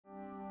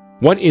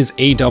What is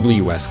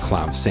AWS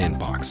Cloud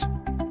Sandbox?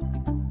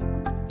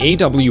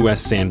 AWS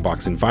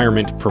Sandbox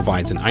environment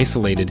provides an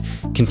isolated,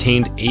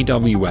 contained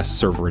AWS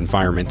server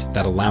environment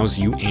that allows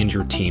you and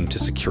your team to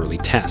securely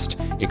test,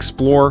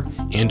 explore,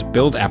 and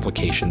build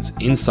applications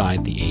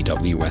inside the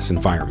AWS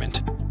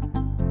environment.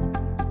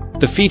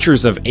 The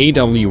features of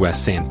AWS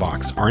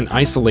Sandbox are an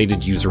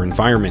isolated user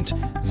environment,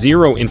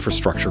 zero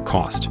infrastructure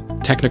cost,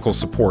 technical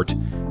support,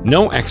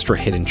 no extra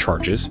hidden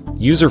charges,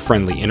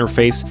 user-friendly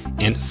interface,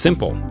 and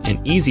simple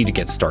and easy to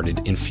get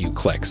started in few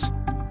clicks.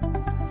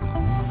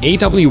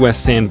 AWS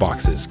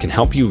Sandboxes can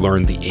help you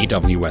learn the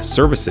AWS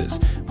services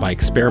by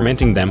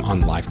experimenting them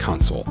on Live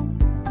Console.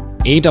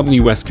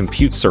 AWS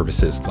compute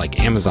services like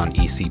Amazon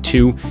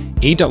EC2,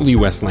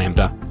 AWS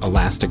Lambda,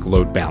 Elastic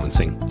Load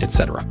Balancing,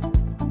 etc.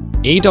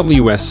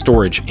 AWS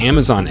Storage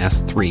Amazon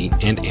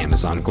S3 and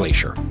Amazon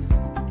Glacier.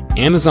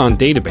 Amazon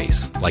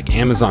Database like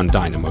Amazon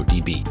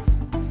DynamoDB.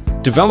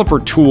 Developer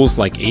tools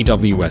like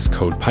AWS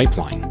Code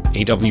Pipeline,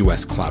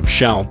 AWS Cloud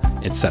Shell,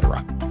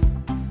 etc.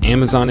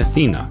 Amazon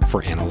Athena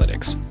for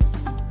analytics.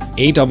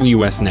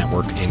 AWS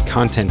network and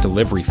content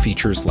delivery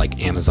features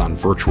like Amazon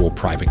Virtual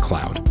Private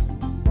Cloud.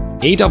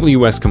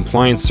 AWS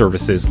compliance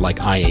services like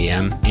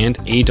IAM and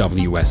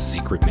AWS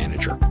Secret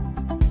Manager.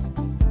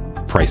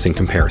 Pricing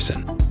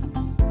comparison.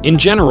 In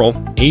general,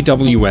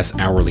 AWS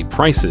hourly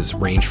prices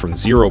range from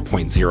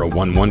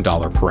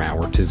 $0.011 per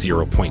hour to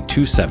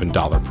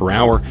 $0.27 per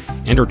hour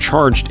and are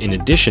charged in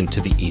addition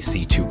to the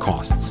EC2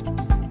 costs.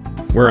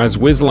 Whereas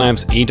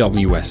Whizlabs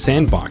AWS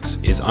Sandbox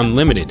is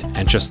unlimited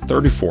at just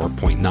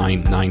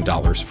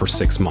 $34.99 for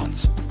 6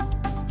 months.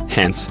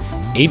 Hence,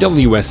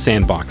 AWS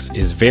Sandbox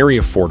is very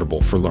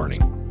affordable for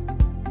learning.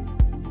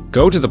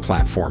 Go to the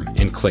platform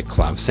and click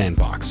Cloud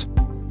Sandbox.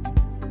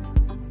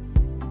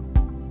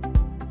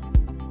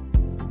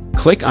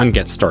 Click on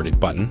Get Started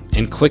button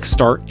and click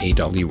Start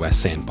AWS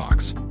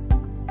Sandbox.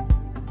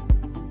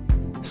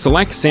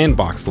 Select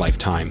Sandbox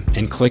Lifetime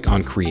and click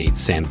on Create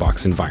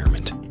Sandbox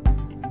Environment.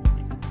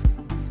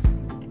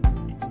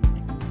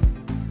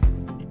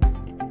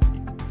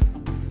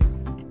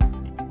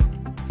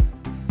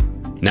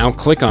 Now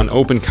click on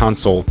Open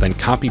Console, then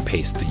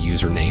copy-paste the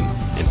username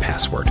and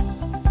password.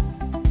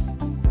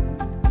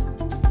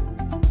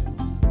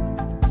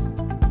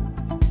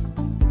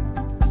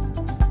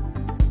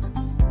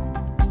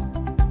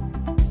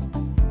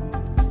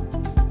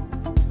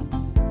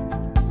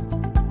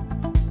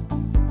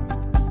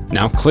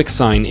 Now click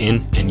Sign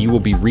In and you will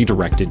be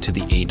redirected to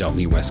the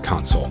AWS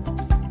console.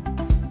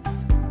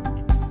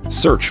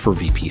 Search for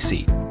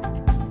VPC.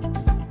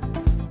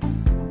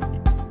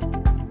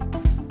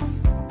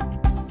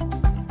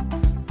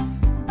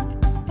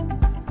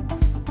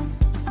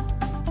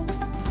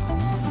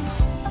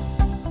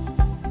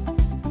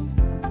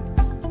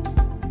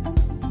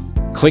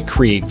 Click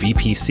Create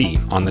VPC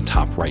on the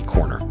top right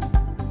corner.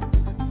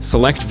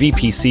 Select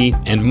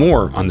VPC and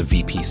More on the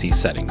VPC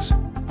settings,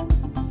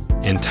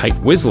 and type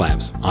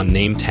Whizlabs on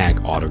Name Tag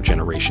Auto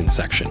Generation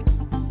section.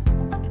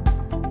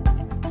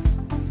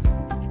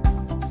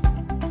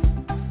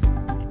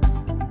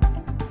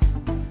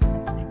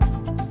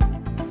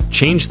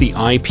 Change the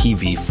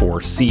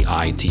IPv4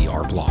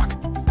 CIDR block.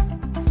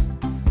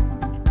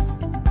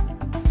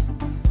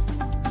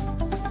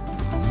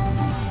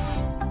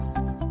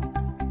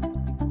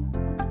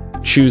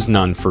 Choose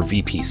None for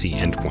VPC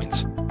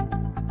endpoints.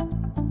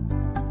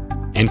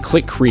 And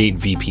click Create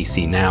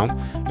VPC Now.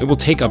 It will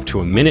take up to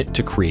a minute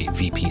to create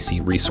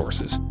VPC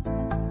resources.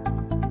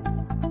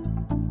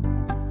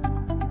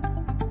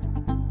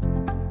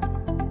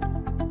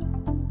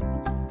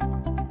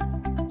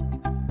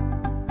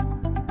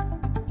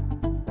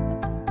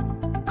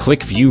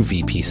 Click View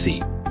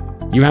VPC.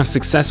 You have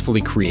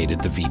successfully created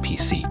the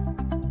VPC.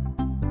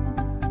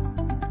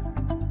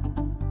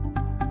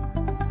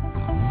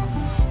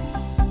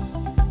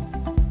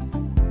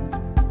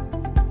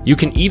 You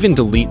can even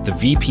delete the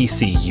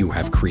VPC you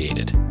have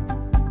created.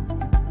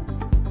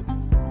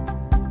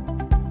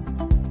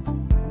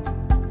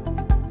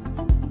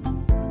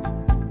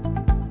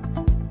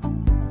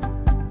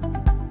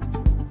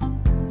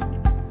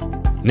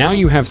 Now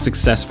you have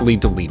successfully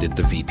deleted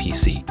the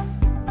VPC.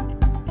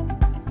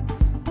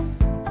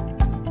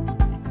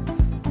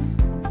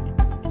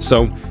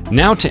 So,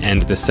 now to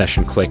end this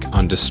session, click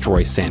on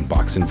Destroy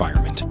Sandbox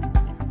Environment.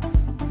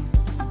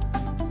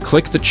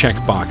 Click the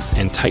checkbox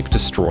and type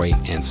Destroy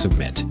and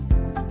submit.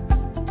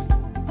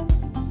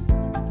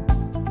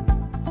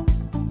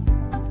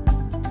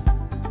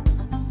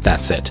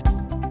 That's it.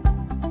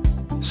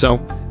 So,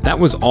 that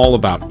was all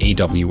about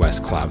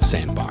AWS Cloud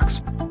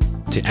Sandbox.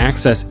 To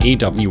access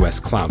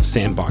AWS Cloud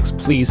Sandbox,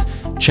 please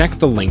check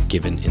the link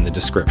given in the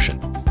description.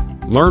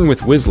 Learn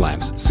with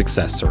Whizlabs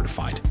Success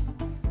Certified.